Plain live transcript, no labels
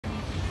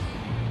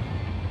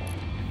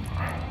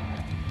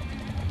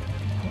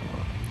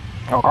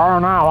Oh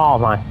no,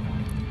 aren't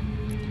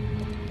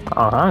they?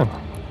 Oh no.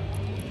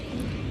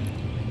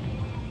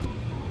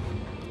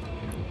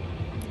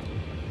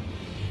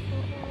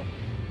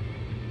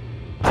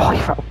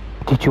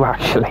 Did you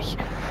actually?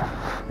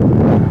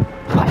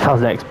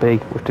 5,000 XP. We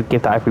have to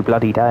give that every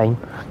bloody day.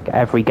 Get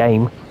every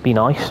game. Be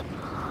nice.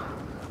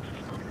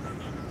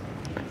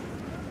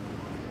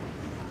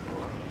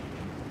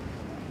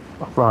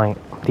 Right.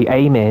 The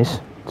aim is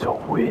to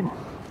win.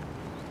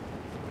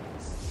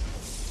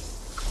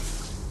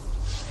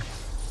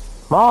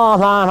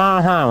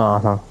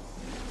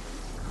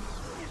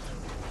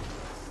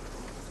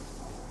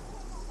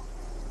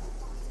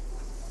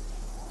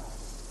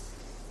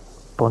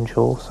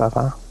 Bonjour, ça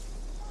va?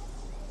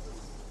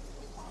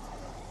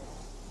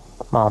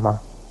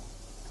 Mama.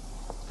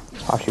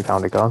 I actually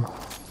found a gun.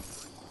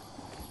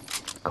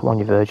 Come on,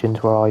 you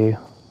virgins, where are you?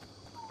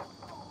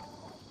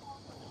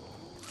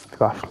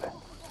 To Ashley.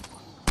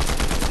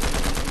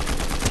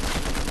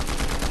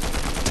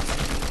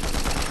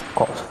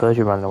 Got this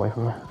virgin running away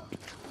from me.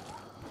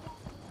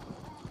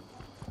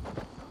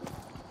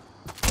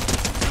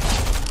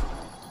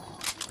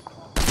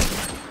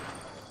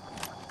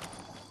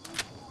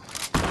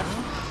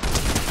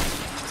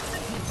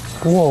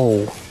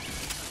 Whoa.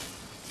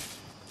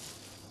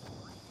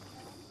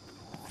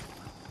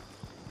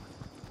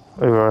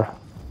 Over.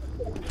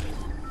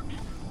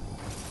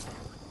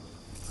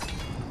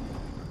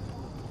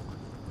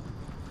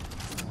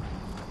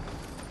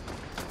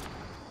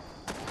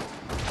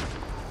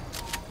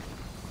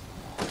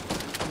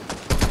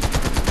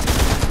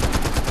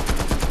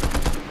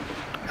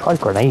 Tried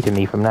grenading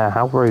me from there,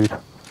 how rude.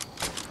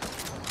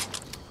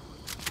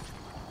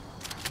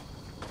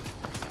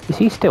 Is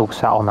he still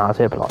sat on that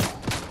zip line?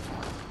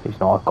 He's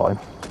not, I've got him.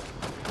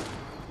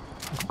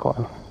 I've got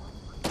him.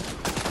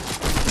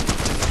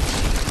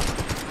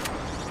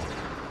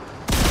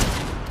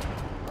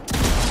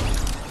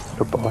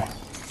 Good boy.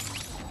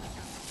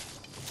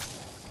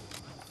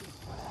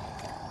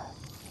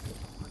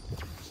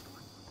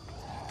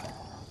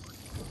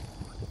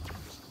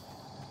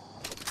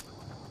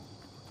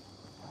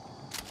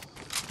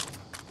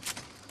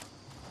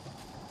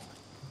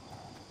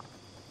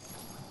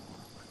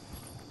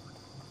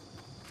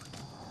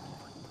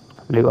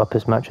 Loot up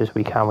as much as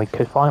we can. We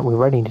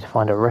really need to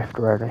find a rift,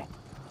 really.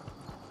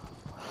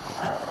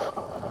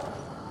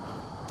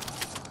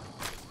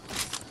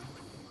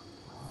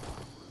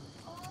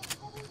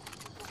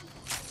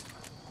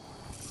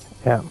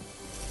 Yeah.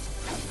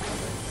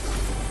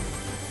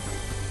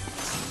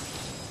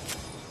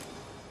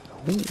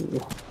 Ooh.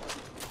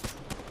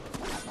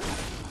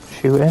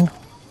 Shooting.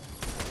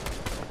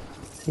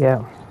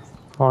 Yeah.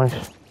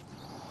 Nice.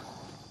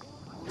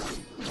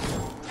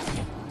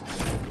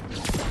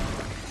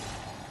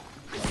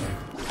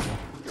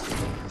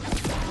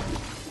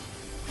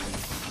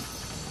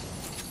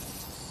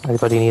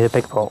 Anybody need a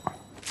big pot?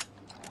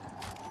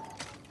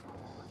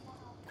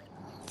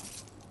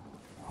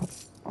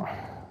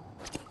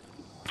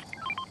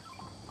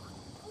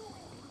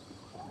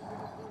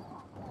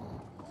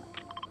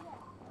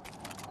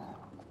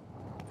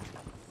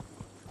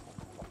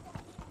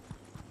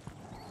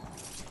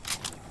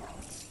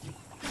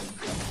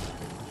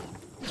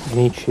 You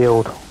need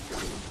shield.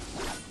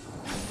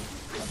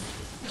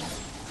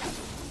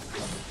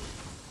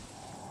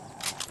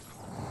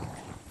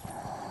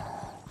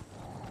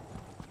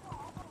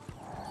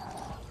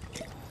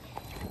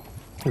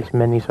 There's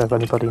minis so if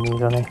anybody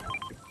needs any.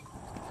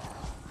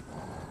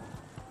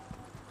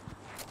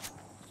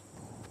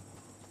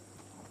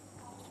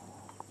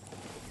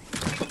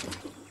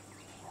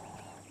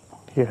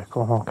 Yeah,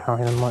 go on, I'll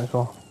carry them, might as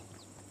well.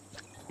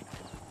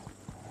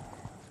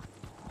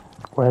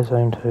 Where's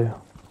zone 2?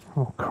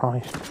 Oh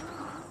Christ.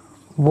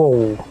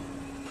 Whoa.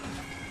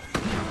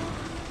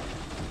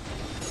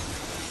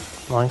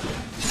 Nice.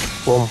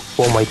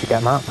 One way to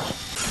get maps.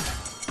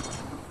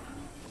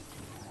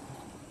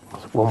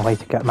 That's one way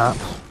to get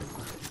maps.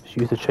 Just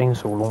use the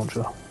chainsaw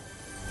launcher.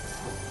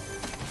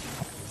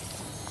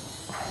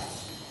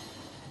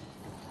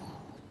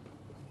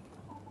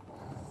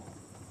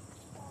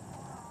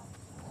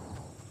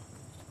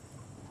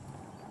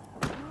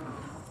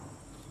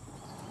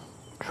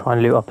 Try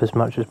and loot up as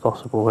much as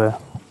possible here,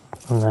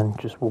 and then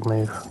just we'll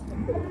move.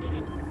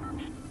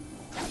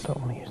 Don't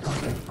want to use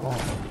that big pot.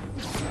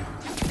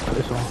 Put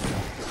this on.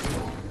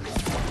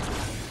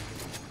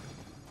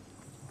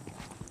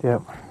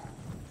 Yep.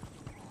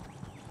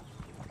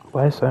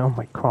 Where's that? Oh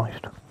my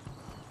Christ.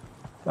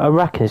 I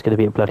reckon it's going to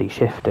be a bloody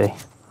shifty.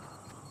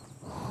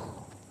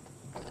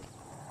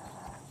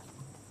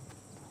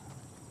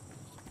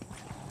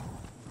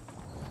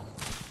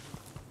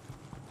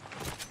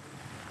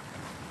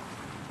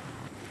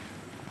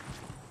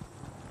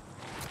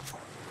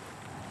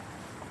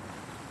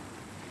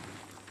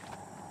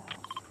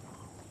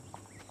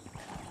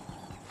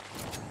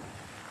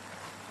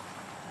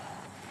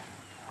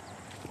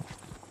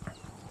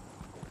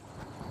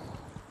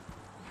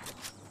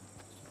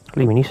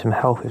 Lee, we need some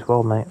health as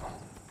well, mate.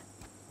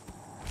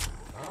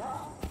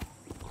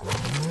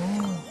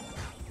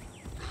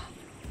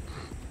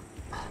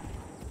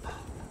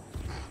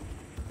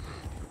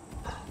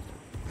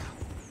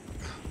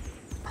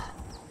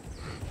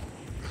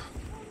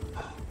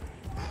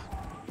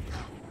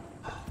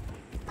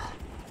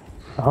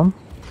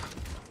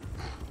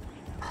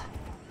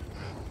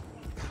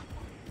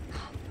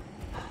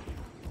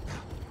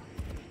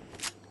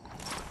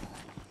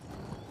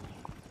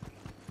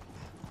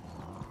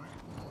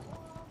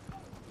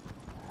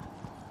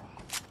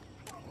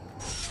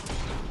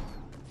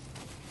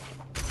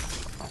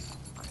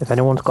 If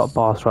anyone's got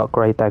bars to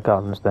upgrade their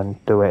guns, then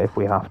do it if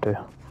we have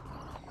to.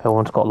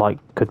 Everyone's got like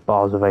good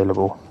bars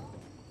available.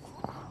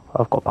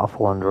 I've got about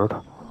 400.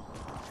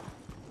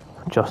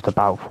 Just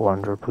about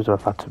 400 because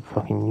I've had to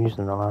fucking use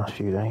them the last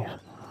few days.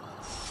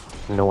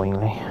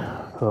 Annoyingly.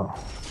 But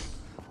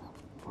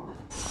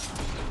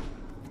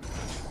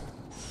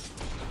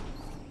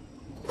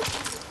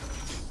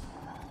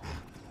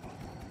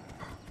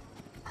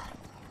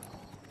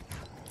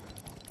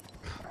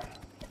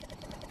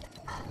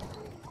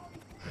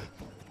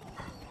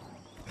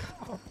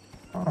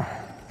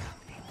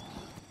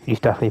he's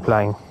definitely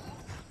playing.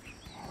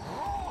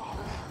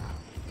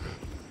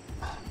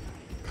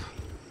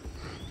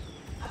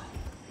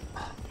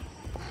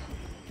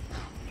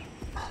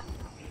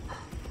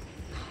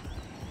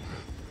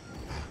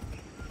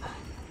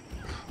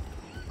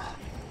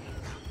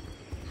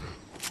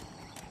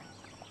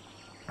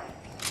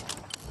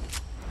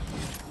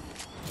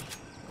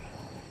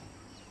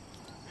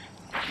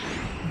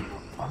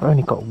 I've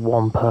only got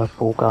one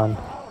purple gun.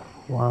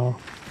 Wow.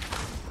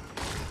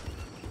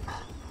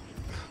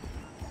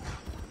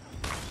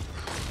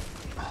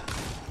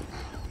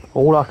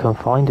 All I can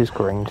find is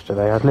greens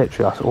today.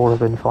 That's all I've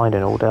been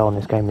finding all day on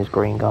this game is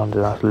green guns,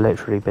 and that's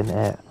literally been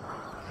it.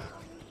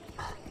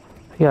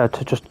 Yeah,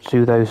 to just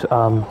do those,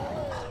 hang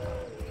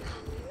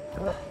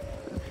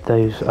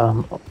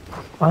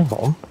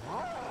on.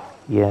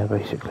 Yeah,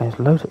 basically, there's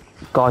loads of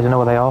guys, I know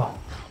where they are.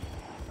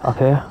 Up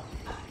here.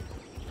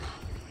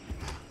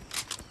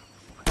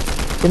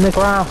 In the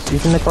grass,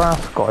 he's in the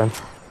grass. Got him.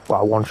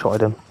 Wow,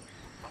 one-shotted him.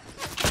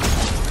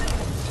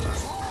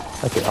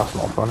 Okay, that's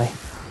not funny.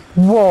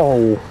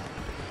 Whoa!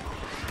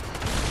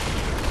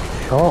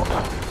 Shot.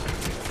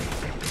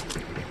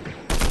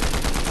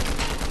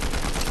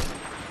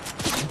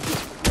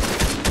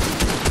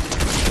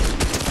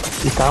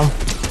 He's down.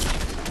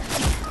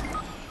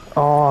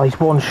 Oh, he's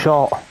one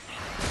shot.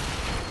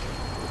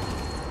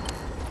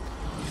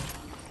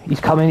 He's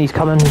coming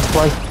this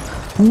way.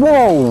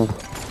 Whoa!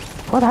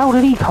 Where the hell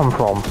did he come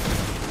from?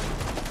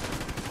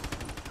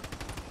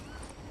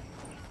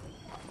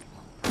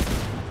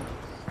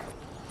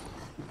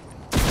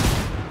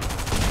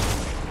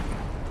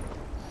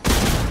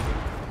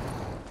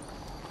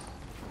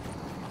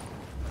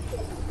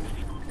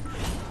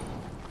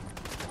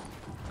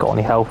 Got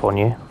any health on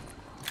you?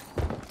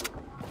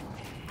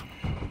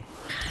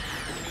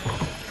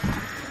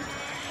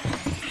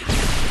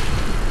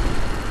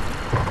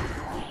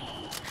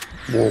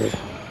 Whoa.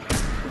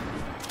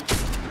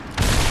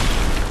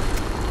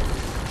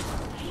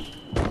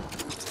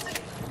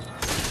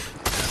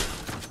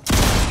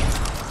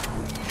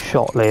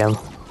 Shot Liam.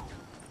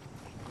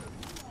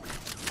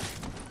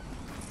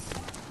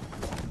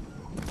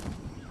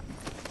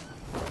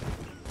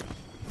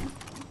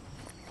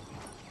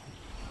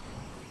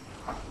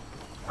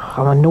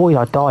 I'm annoyed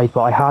I died,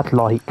 but I had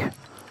like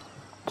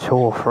 2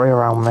 or 3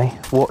 around me.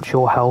 Watch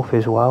your health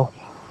as well.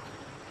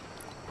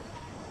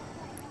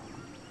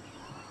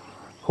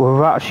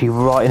 We're actually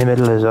right in the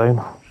middle of the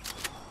zone.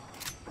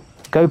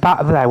 Go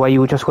back there where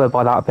you just were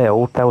by that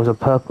build. There was a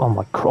purple.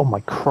 Oh my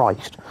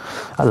Christ!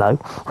 Hello.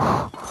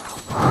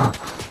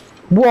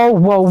 Whoa,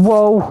 whoa,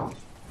 whoa!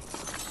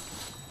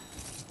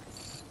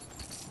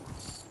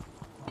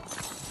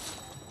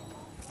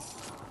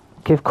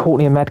 Give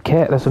Courtney a med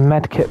kit. There's a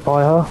med kit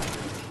by her.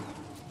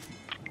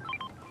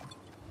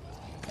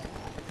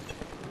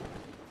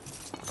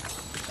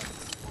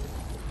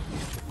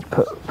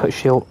 Put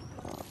shield.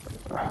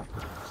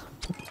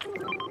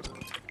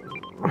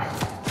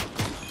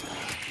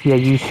 Yeah,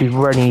 you two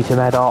really need to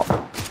med up.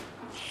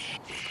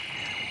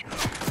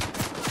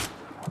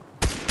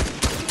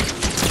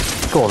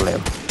 Go on,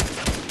 Liam.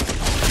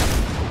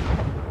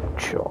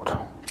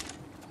 Shot.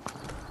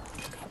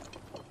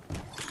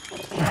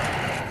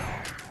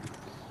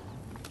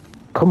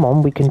 Come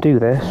on, we can do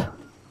this.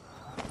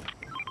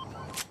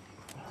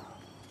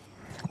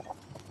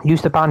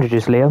 Use the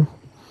bandages, Liam.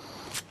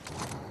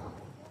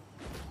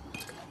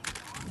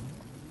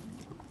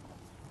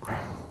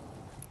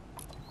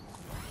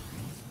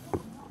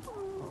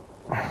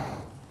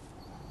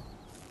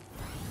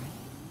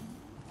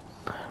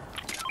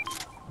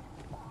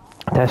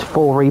 There's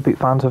 4 reboot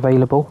fans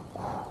available.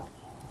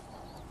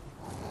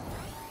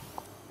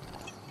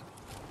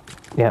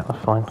 Yeah,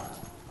 that's fine.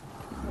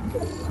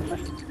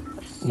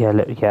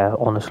 Yeah,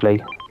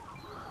 honestly.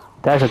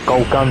 There's a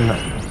gold gun.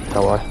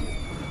 Don't worry.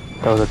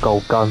 There was a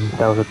gold gun.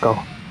 There was a gold.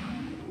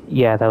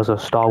 Yeah, there was a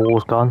Star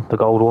Wars gun, the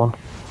gold one.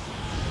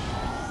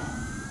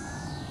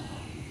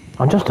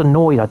 I'm just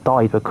annoyed I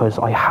died because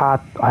I had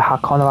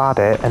kind of had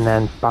it, and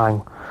then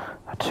bang,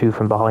 had 2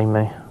 from behind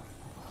me.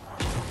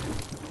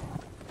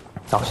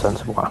 That's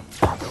sensible.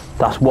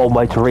 That's one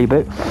way to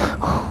reboot.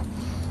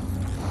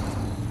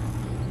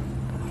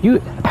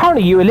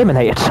 Apparently you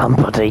eliminated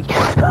somebody.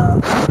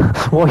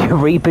 While you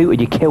rebooted,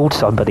 you killed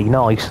somebody.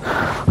 Nice.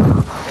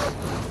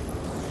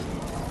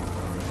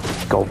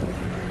 Go.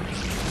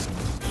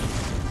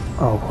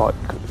 Oh, right.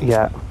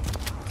 Yeah.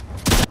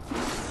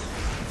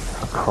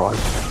 Oh,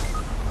 Christ.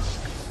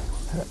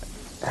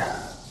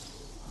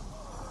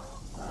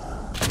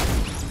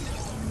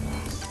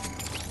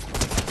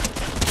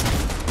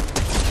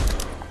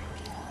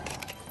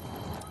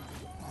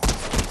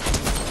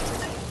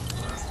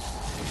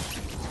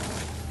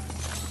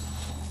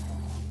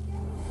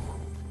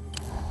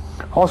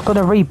 I was going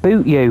to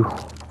reboot you.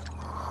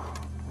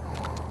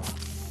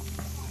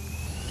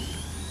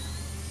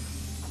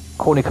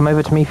 Courtney, come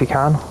over to me if you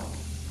can.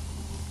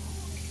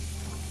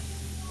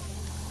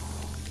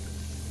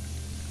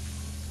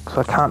 Because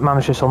I can't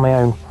manage this on my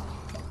own.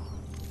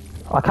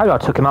 I kind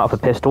of took him out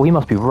with a pistol. He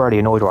must be really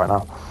annoyed right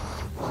now.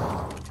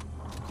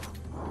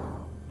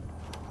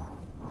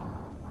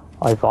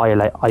 I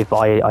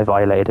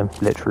violated him,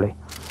 literally.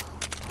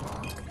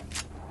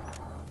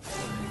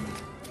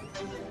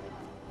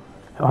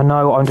 I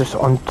know, I'm just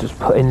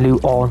putting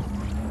loot on.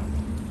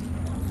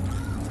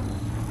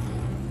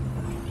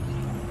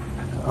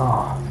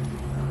 Oh.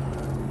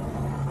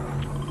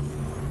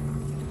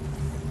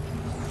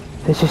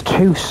 This is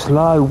too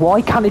slow.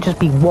 Why can't it just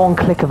be one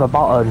click of a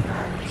button?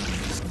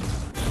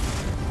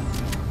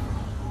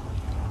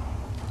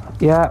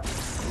 Yeah.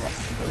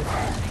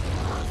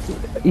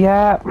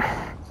 Yeah.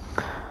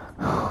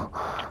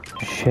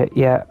 Shit,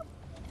 yeah.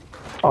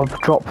 I'll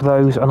drop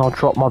those and I'll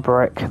drop my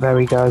brick. There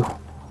we go.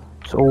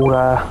 It's all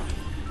there.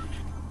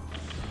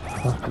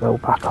 Let's put it all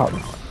back up.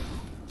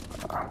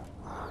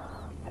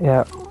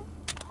 Yeah.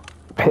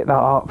 Pick that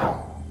up.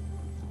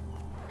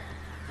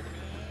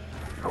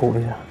 Cool,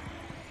 yeah.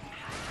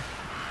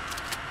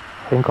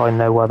 I think I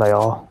know where they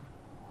are.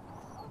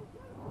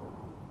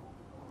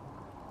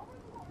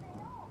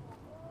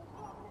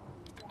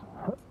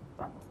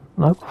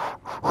 Nope.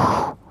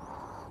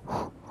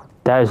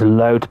 There's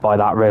loads by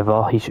that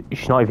river.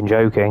 She's not even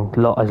joking.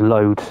 There's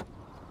loads.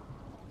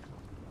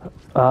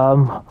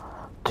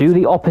 Do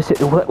the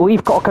opposite.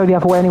 We've got to go the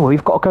other way anyway.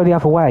 We've got to go the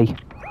other way.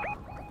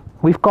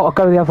 We've got to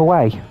go the other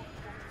way.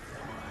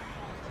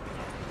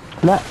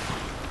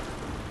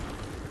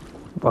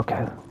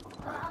 Okay.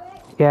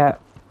 Yeah.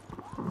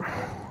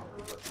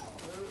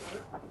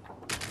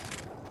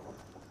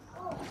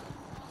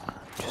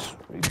 Just.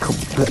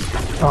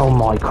 Oh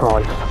my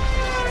Christ.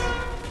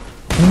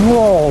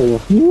 Whoa!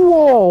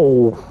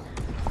 Whoa!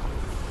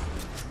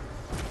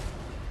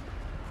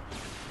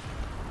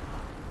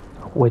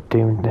 We're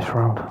doomed this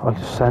round. I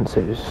can sense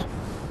it.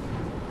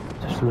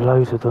 There's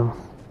loads of them.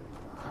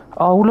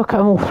 Oh, look at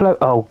them all float.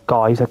 Oh,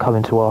 guys, they're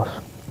coming to us.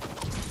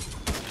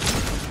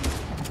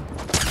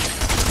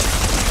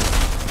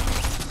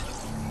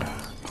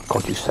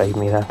 God, you saved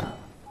me then.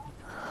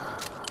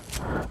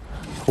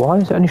 Why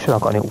is it only showing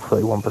I've got only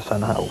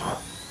 31%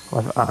 health?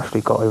 I've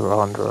actually got over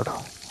 100.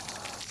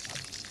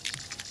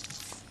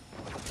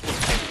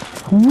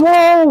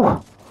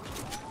 Whoa!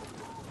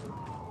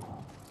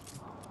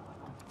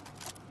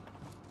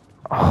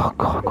 Oh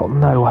God, I've got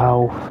no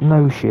health,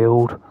 no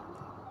shield.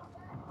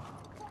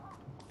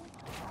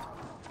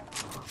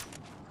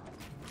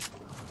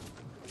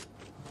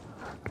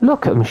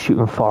 Look at them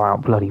shooting far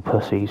out, bloody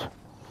pussies.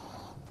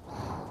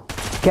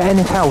 Get in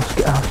his house,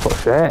 get out of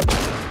shit.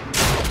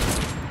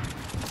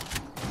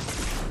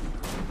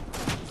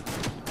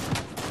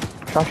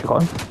 Shash, you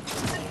got him.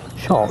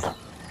 Shot.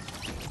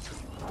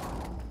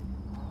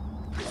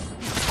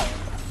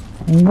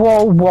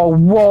 Whoa, whoa,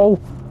 whoa!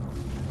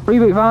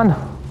 Reboot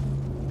van!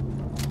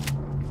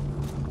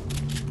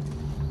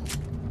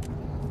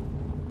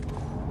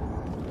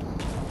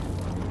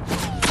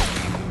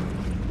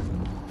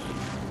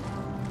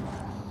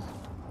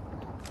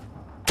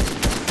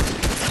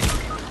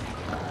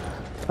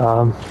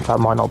 That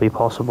might not be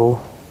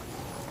possible.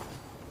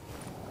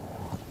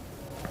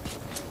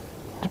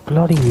 It's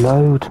bloody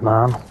loads,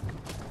 man.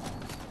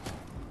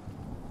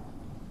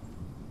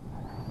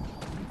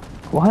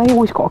 Why they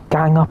always got to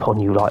gang up on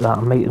you like that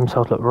and make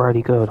themselves look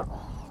really good?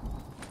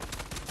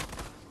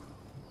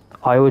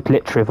 I would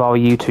literally, if I were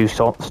you two,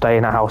 stay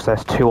in a house.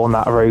 There's two on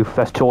that roof.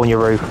 There's two on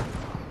your roof.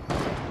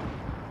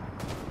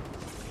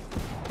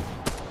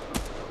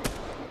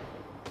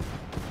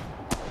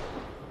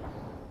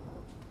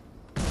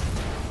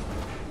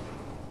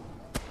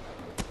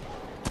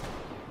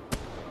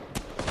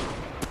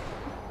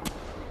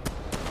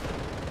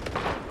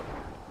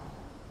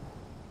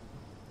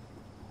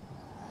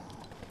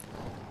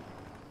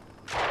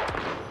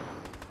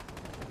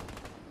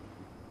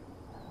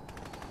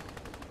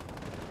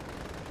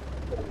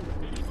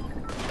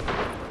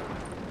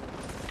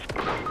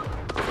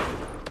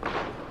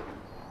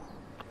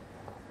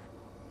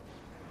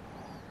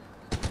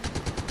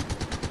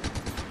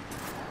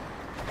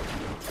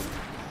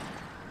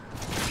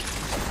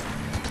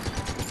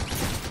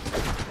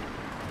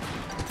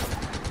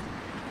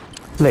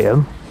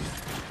 Liam,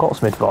 got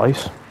some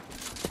advice.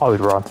 I would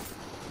run.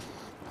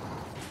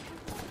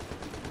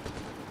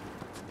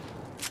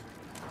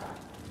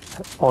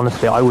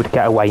 Honestly, I would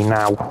get away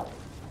now.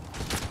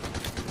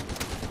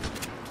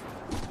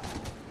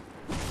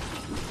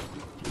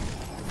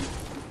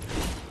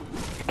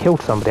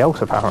 killed somebody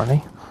else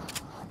apparently.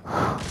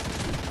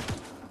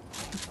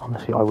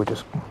 Honestly, I would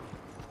just...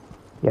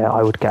 Yeah,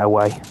 I would get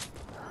away.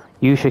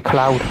 Use your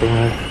cloud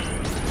thingy.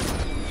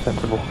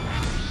 Sensible.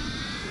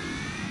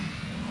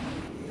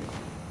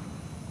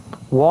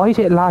 Why is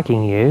it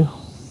lagging you?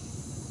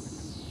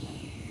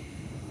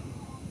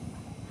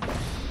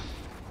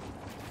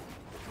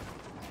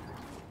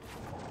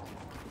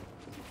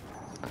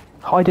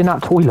 Hide in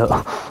that toilet.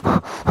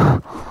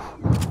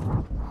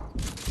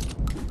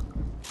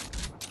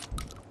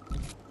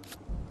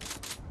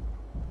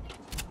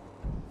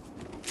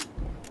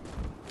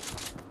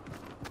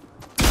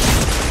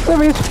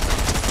 There he is.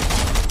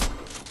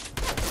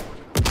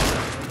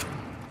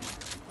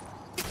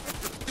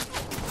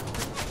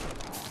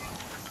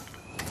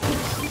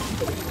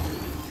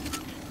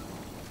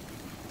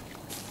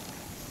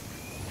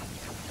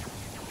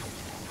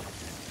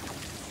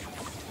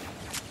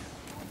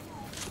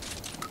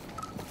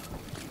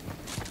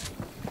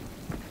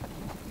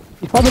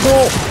 He's by the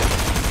door!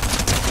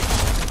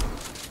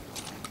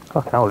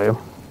 Fucking hell, Liam.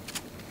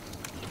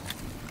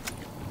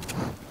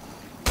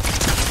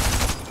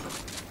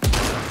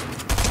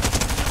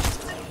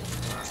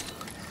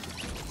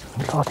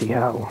 Bloody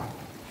hell.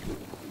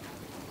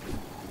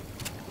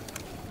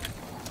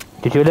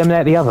 Did you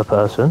eliminate the other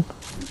person?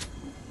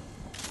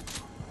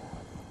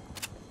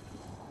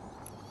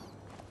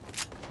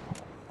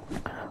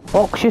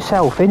 Box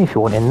yourself in if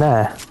you want in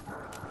there.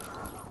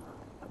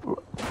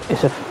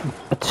 It's a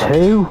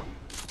 2?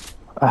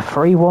 A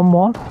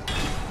 3-1-1?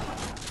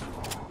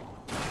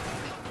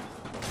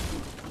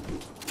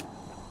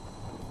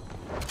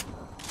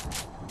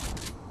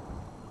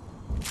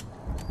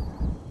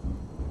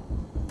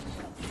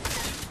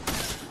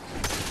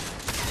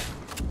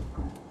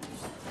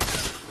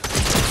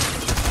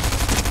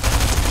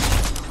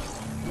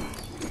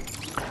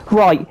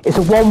 Right, it's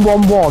a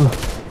 1-1-1.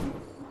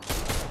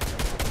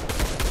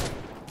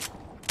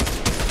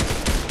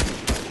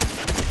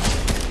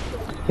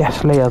 Yes,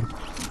 Liam.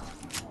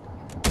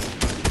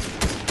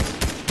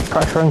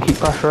 Pressuring, keep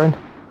pressuring.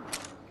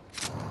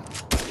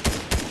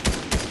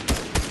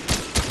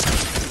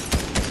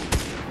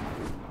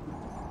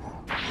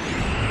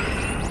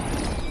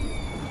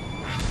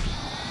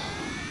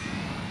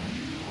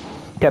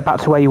 Get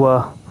back to where you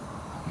were.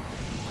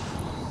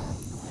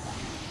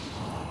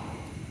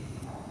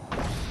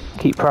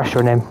 Keep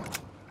pressuring him.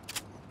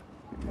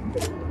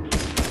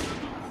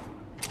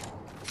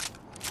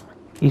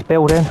 He's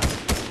building.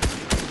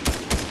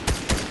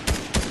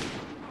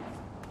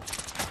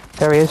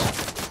 There he is.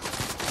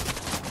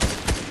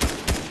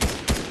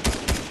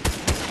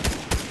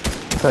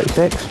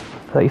 36,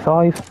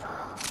 35.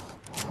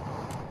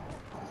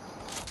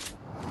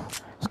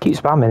 Just keep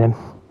spamming him.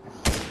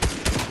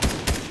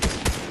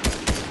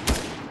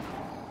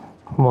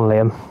 Come on,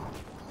 Liam.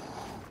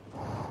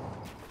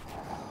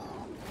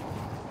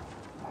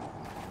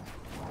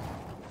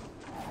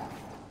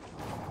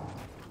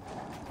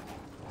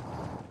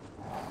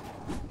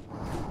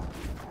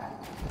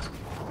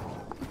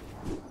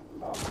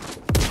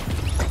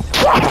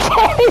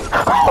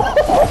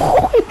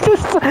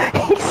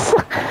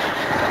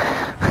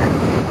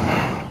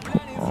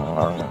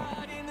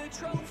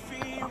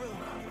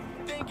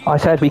 I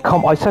said we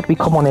come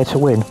on here to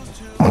win.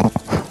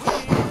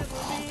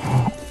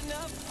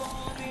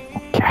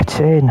 Get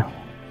in.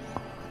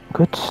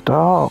 Good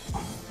start.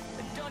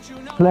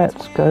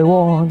 Let's go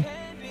on.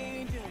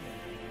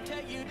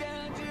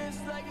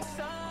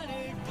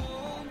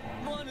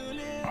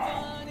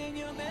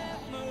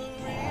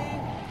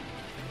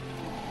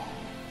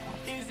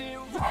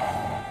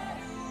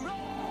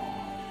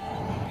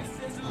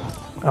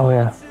 Oh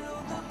yeah.